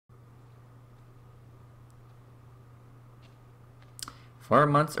4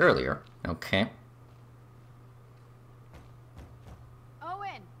 months earlier. Okay.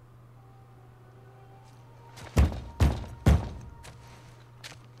 Owen!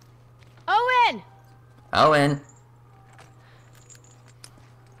 Owen! Owen!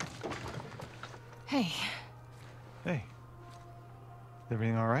 Hey. Hey. Is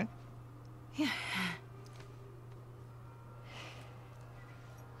everything alright? Yeah.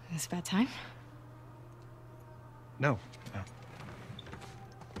 Is it about time? No.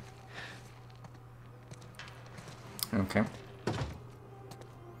 Okay.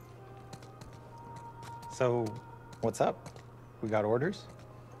 So, what's up? We got orders?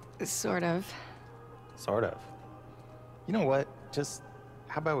 Sort of. Sort of. You know what? Just,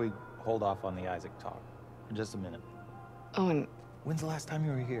 how about we hold off on the Isaac talk for just a minute? Owen, When's the last time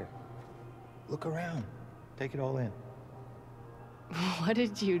you were here? Look around. Take it all in. what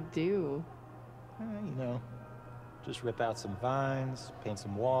did you do? You know, just rip out some vines, paint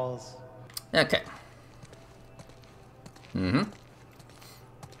some walls. Okay. Mm-hmm.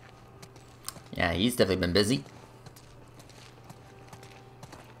 Yeah, he's definitely been busy.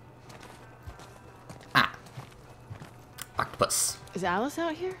 Ah. Octopus. Is Alice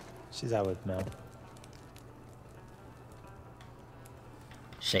out here? She's out with Mel.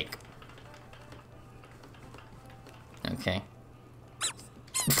 Shake. Okay.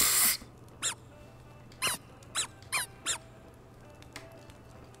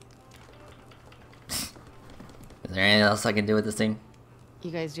 Is there anything else I can do with this thing?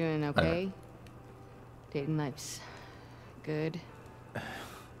 You guys doing okay? Dating life's good.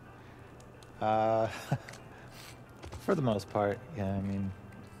 For the most part, yeah, I mean,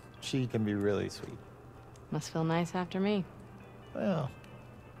 she can be really sweet. Must feel nice after me. Well,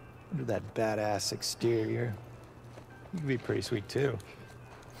 under that badass exterior, you can be pretty sweet too.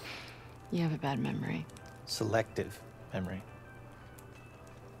 You have a bad memory. Selective memory.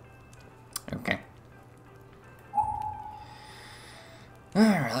 Okay.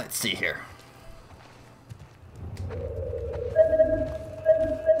 Alright, let's see here.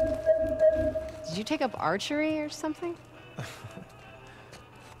 Did you take up archery or something?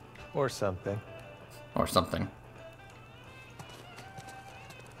 Or something. Or something.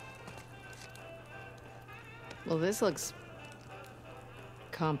 Well, this looks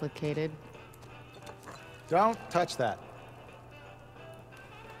complicated. Don't touch that.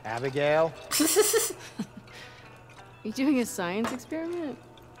 Abigail? You doing a science experiment?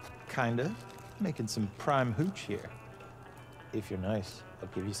 Kinda. Making some prime hooch here. If you're nice, I'll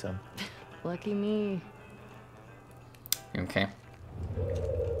give you some. Lucky me. Okay.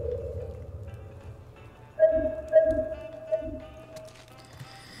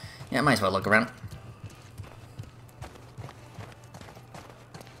 Yeah, might as well look around.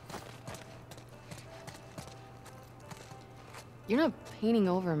 You're not painting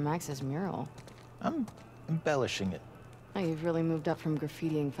over Max's mural. I'm embellishing it. Oh, you've really moved up from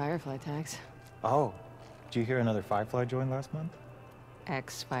graffitiing Firefly tags. Oh, did you hear another Firefly joined last month?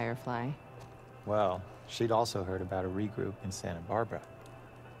 Ex-Firefly. Well, she'd also heard about a regroup in Santa Barbara.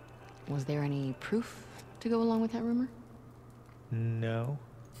 Was there any proof to go along with that rumor? No.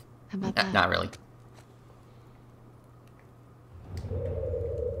 How about that? Not really.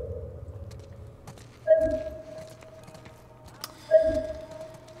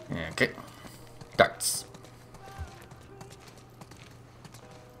 Okay. Darts.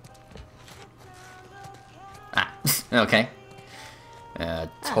 Ah, okay.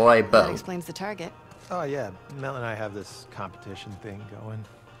 Toy That bow. explains the target. Oh yeah, Mel and I have this competition thing going.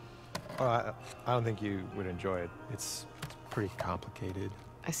 Oh, I don't think you would enjoy it. It's pretty complicated.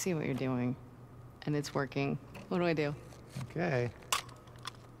 I see what you're doing, and it's working. What do I do? Okay.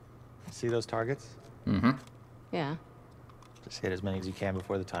 See those targets? Mm-hmm. Yeah, Just hit as many as you can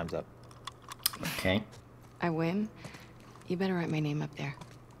before the time's up. Okay. I win. You better write my name up there.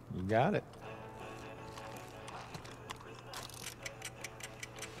 You got it.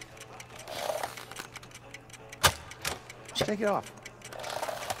 Take it off.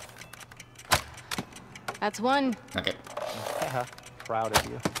 That's one. Okay. Haha, proud of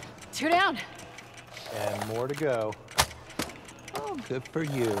you. 2 down. And more to go. Oh, good for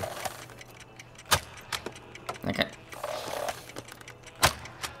you. Okay.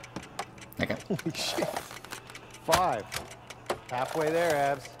 Okay. Holy shit. 5. Halfway there,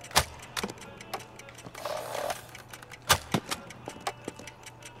 Abs.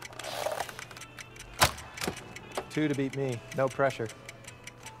 Two to beat me. No pressure.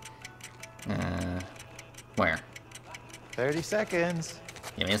 Where? 30 seconds.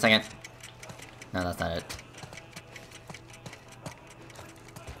 Give me a second. No, that's not it.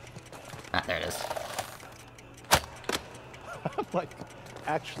 Ah, there it is. I'm like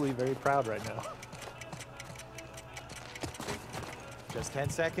actually very proud right now. Just 10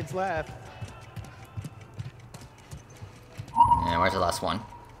 seconds left. And where's the last one?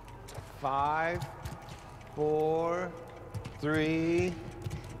 5, 4, 3,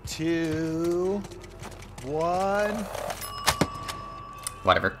 2, 1.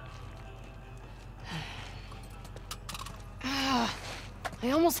 Whatever. I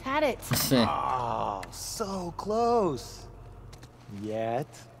almost had it. Oh, so close. Yet.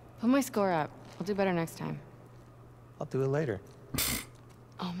 Put my score up. I'll do better next time. I'll do it later.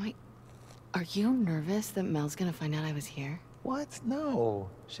 Oh my... Are you nervous that Mel's gonna find out I was here? What? No.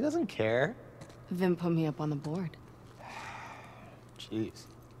 She doesn't care. Then put me up on the board. Jeez.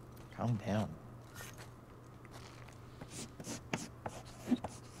 Calm down.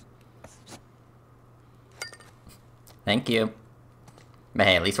 Thank you. But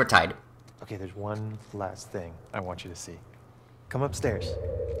hey, at least we're tied. Okay, there's one last thing I want you to see. Come upstairs.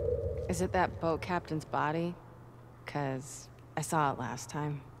 Is it that boat captain's body? 'Cause I saw it last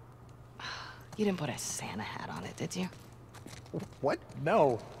time. You didn't put a Santa hat on it, did you? What?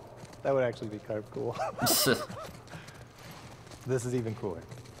 No. That would actually be kind of cool. This is even cooler.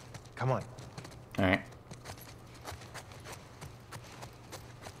 Come on. Alright.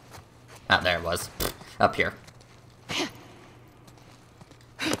 Ah, there it was. Up here.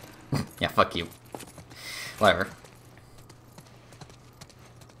 Yeah, fuck you. Whatever.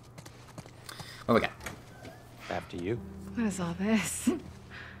 What we got? After you. What is all this?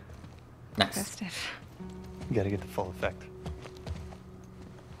 Nice. Festive. You gotta get the full effect.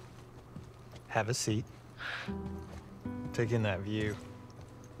 Have a seat. Take in that view.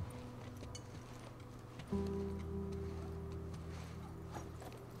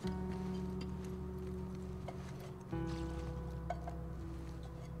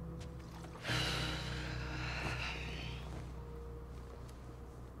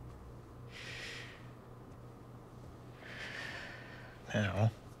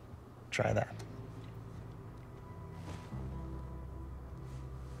 Now, try that.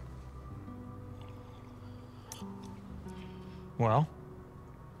 Well?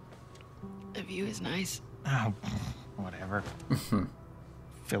 The view is nice. Oh, whatever.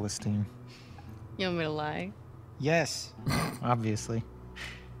 Philistine. You want me to lie? Yes, obviously.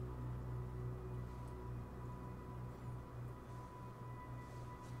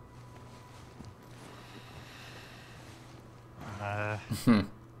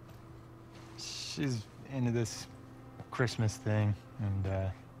 She's into this Christmas thing,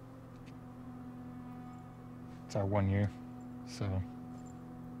 and it's our 1 year, so.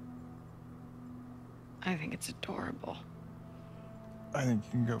 I think it's adorable. I think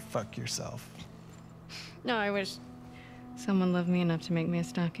you can go fuck yourself. No, I wish someone loved me enough to make me a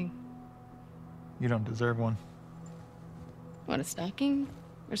stocking. You don't deserve one. What, a stocking?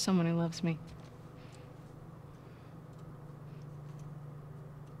 Or someone who loves me?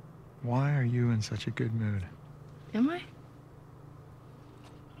 Why are you in such a good mood? Am I?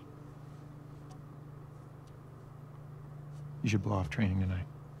 You should blow off training tonight.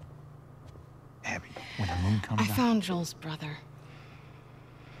 Abby, when the moon comes I out. found Joel's brother.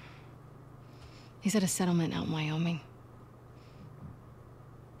 He's at a settlement out in Wyoming.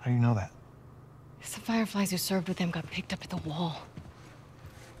 How do you know that? The Fireflies who served with him got picked up at the wall.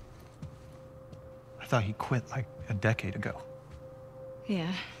 I thought he quit like a decade ago.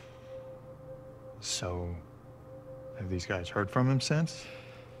 Yeah. So, have these guys heard from him since?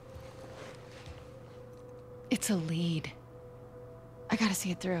 It's a lead. I gotta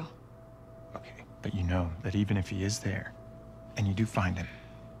see it through. Okay, but you know that even if he is there, and you do find him,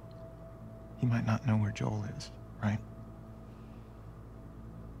 he might not know where Joel is, right?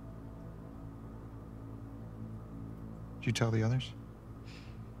 Did you tell the others?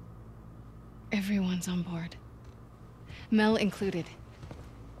 Everyone's on board. Mel included.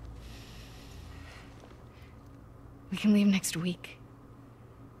 We can leave next week.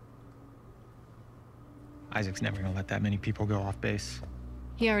 Isaac's never gonna let that many people go off base.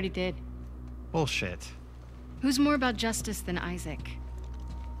 He already did. Bullshit. Who's more about justice than Isaac?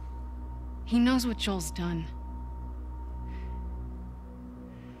 He knows what Joel's done.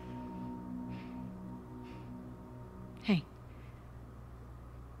 Hey.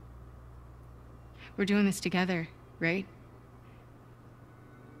 We're doing this together, right?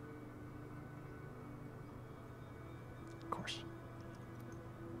 Of course.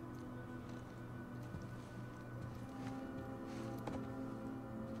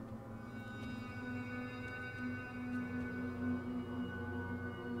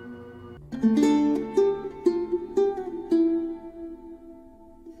 Thank you.